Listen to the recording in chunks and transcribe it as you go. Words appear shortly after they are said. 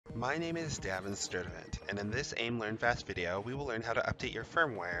My name is Davin Sturdivant, and in this AIM Learn Fast video, we will learn how to update your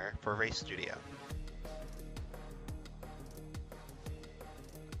firmware for Race Studio.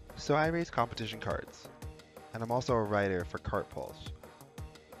 So I race competition cards, and I'm also a writer for Kart Pulse,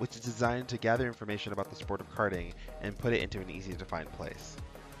 which is designed to gather information about the sport of karting and put it into an easy to find place.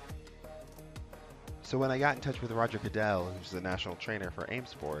 So when I got in touch with Roger Cadell, who's the national trainer for AIM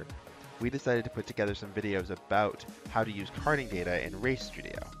Sport, we decided to put together some videos about how to use karting data in Race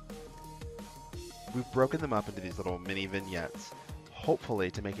Studio. We've broken them up into these little mini vignettes,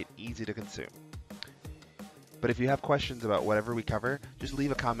 hopefully to make it easy to consume. But if you have questions about whatever we cover, just leave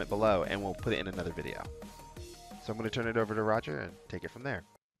a comment below and we'll put it in another video. So I'm going to turn it over to Roger and take it from there.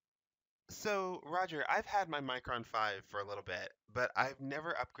 So, Roger, I've had my MyChron 5 for a little bit, but I've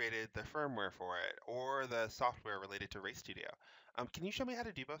never upgraded the firmware for it or the software related to Race Studio. Can you show me how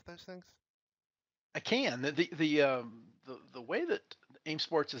to do both those things? I can. The way that AIM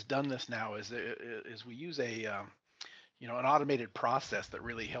Sports has done this now is we use an automated process that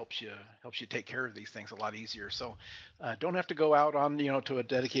really helps you take care of these things a lot easier. So don't have to go out on to a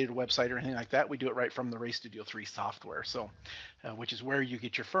dedicated website or anything like that. We do it right from the Race Studio 3 software. So which is where you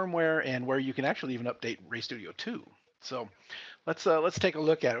get your firmware and where you can actually even update Race Studio 2. So let's take a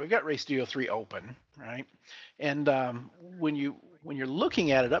look at it. We've got Race Studio 3 open, right? And when you're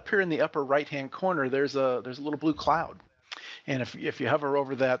looking at it up here in the upper right hand corner, there's a little blue cloud. And if you hover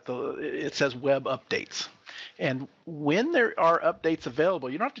over that, it says web updates. And when there are updates available,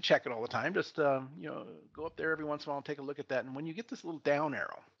 you don't have to check it all the time. Just go up there every once in a while and take a look at that. And when you get this little down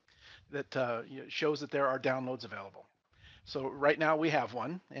arrow that shows that there are downloads available. So right now we have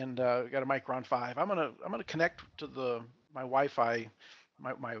one, and we got a MyChron 5. I'm gonna connect to my Wi-Fi,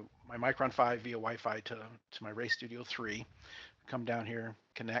 my MyChron 5 via Wi-Fi to my Race Studio 3. Come down here,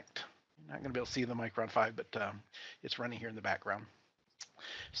 connect. You're not gonna be able to see the MyChron 5, but it's running here in the background.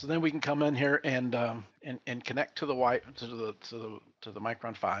 So then we can come in here and connect to the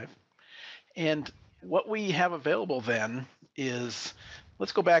MyChron 5. And what we have available then is,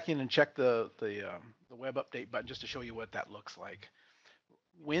 let's go back in and check the web update button just to show you what that looks like.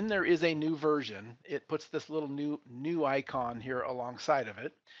 When there is a new version, it puts this little new icon here alongside of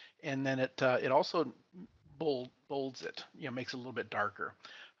it, and then it also bolds it, makes it a little bit darker.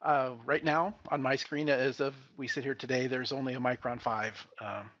 Right now on my screen, as of we sit here today, there's only a MyChron 5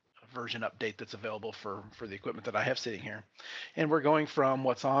 version update that's available for the equipment that I have sitting here, and we're going from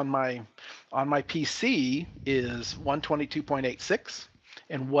what's on my PC is 122.86,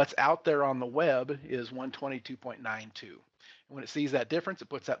 and what's out there on the web is 122.92. And when it sees that difference, it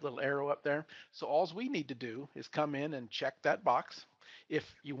puts that little arrow up there. So all we need to do is come in and check that box.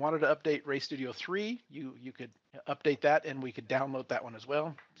 If you wanted to update Race Studio 3, you could update that and we could download that one as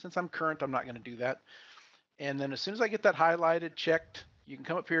well. Since I'm current, I'm not going to do that. And then as soon as I get that highlighted, checked, you can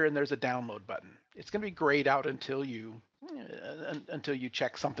come up here and there's a download button. It's going to be grayed out until you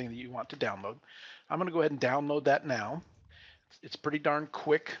check something that you want to download. I'm going to go ahead and download that now. It's pretty darn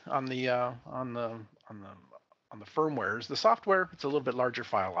quick on the firmwares. The software, it's a little bit larger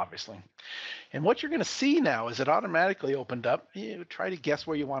file, obviously. And what you're going to see now is it automatically opened up. You try to guess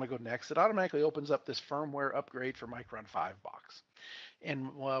where you want to go next. It automatically opens up this firmware upgrade for MyChron 5 box.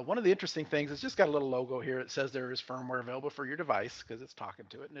 And one of the interesting things, it's just got a little logo here. It says there is firmware available for your device because it's talking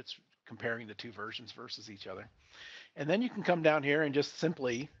to it and it's comparing the two versions versus each other. And then you can come down here and just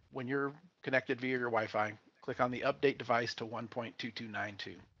simply, when you're connected via your Wi-Fi, click on the update device to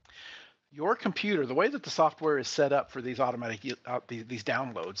 1.2292. Your computer, the way that the software is set up for these automatic these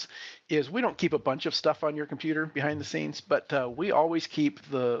downloads, is we don't keep a bunch of stuff on your computer behind the scenes, but we always keep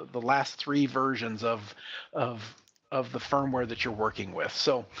the last 3 versions of the firmware that you're working with.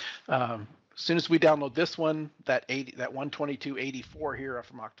 So as soon as we download this one, that 122.84 here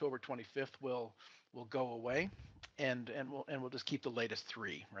from October 25th will go away, and we'll just keep the latest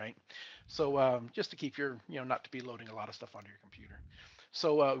 3, right? So just to keep your not to be loading a lot of stuff onto your computer.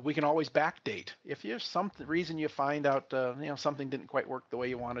 So we can always backdate. If there's some reason you find out something didn't quite work the way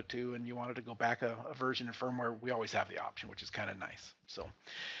you wanted to, and you wanted to go back a version of firmware, we always have the option, which is kind of nice. So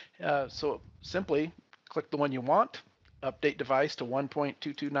simply click the one you want, update device to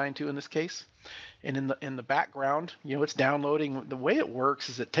 1.2292 in this case, and in the background, it's downloading. The way it works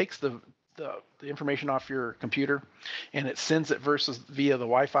is it takes the information off your computer, and it sends it via the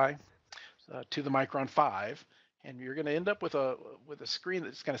Wi-Fi to the MyChron 5. And you're going to end up with a screen that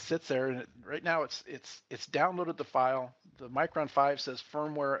just kind of sits there. And right now it's downloaded the file. The MyChron 5 says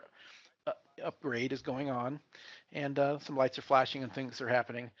firmware upgrade is going on, and some lights are flashing and things are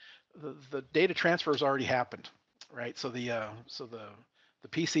happening. The data transfer has already happened, right? So the the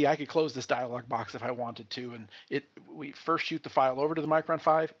PC, I could close this dialog box if I wanted to, and we first shoot the file over to the Micron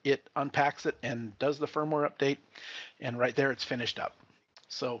 5, it unpacks it and does the firmware update, and right there it's finished up.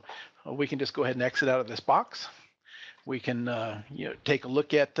 So we can just go ahead and exit out of this box. We can take a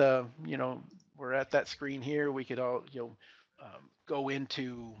look at we're at that screen here. We could all go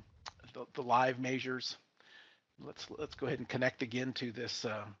into the live measures. Let's go ahead and connect again to this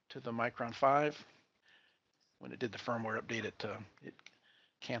to the Micron 5. When it did the firmware update, it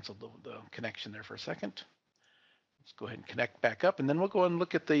canceled the connection there for a second. Let's go ahead and connect back up, and then we'll go and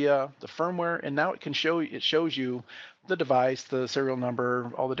look at the firmware. And now it shows you the device, the serial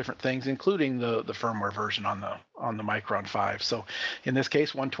number, all the different things, including the firmware version on the Micron 5. So in this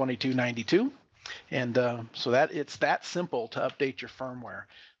case, 122.92, and so that it's that simple to update your firmware.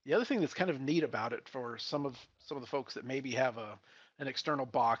 The other thing that's kind of neat about it for some of the folks that maybe have an external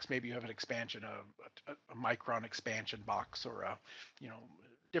box, maybe you have an expansion, a Micron expansion box, or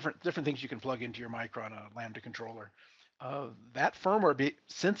different things you can plug into your Micron Lambda controller. That firmware,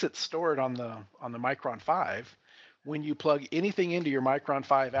 since it's stored on the Micron 5, when you plug anything into your Micron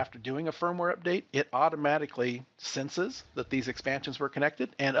 5 after doing a firmware update, it automatically senses that these expansions were connected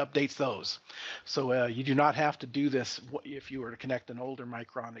and updates those. So you do not have to do this if you were to connect an older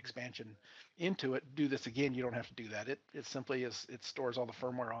Micron expansion into it. Do this again, you don't have to do that. It simply is, it stores all the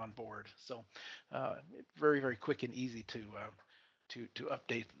firmware on board. So very, very quick and easy to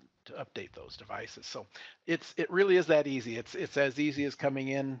update those devices. So it really is that easy. It's as easy as coming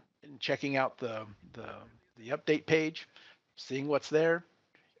in and checking out the update page, seeing what's there.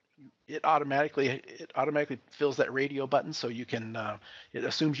 It automatically fills that radio button, so you can it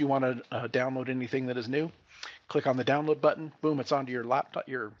assumes you want to download anything that is new. Click on the download button, boom, it's onto your laptop,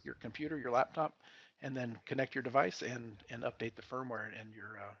 your computer, your laptop, and then connect your device and update the firmware, and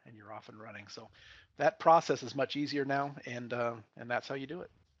you're off and running. So that process is much easier now, and that's how you do it.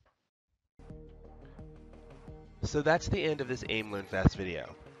 So that's the end of this AIM Learn Fast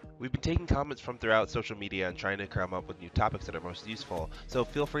video. We've been taking comments from throughout social media and trying to come up with new topics that are most useful, so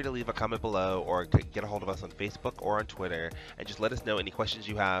feel free to leave a comment below or get a hold of us on Facebook or on Twitter and just let us know any questions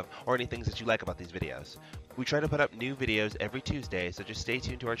you have or any things that you like about these videos. We try to put up new videos every Tuesday, so just stay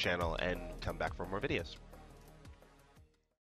tuned to our channel and come back for more videos.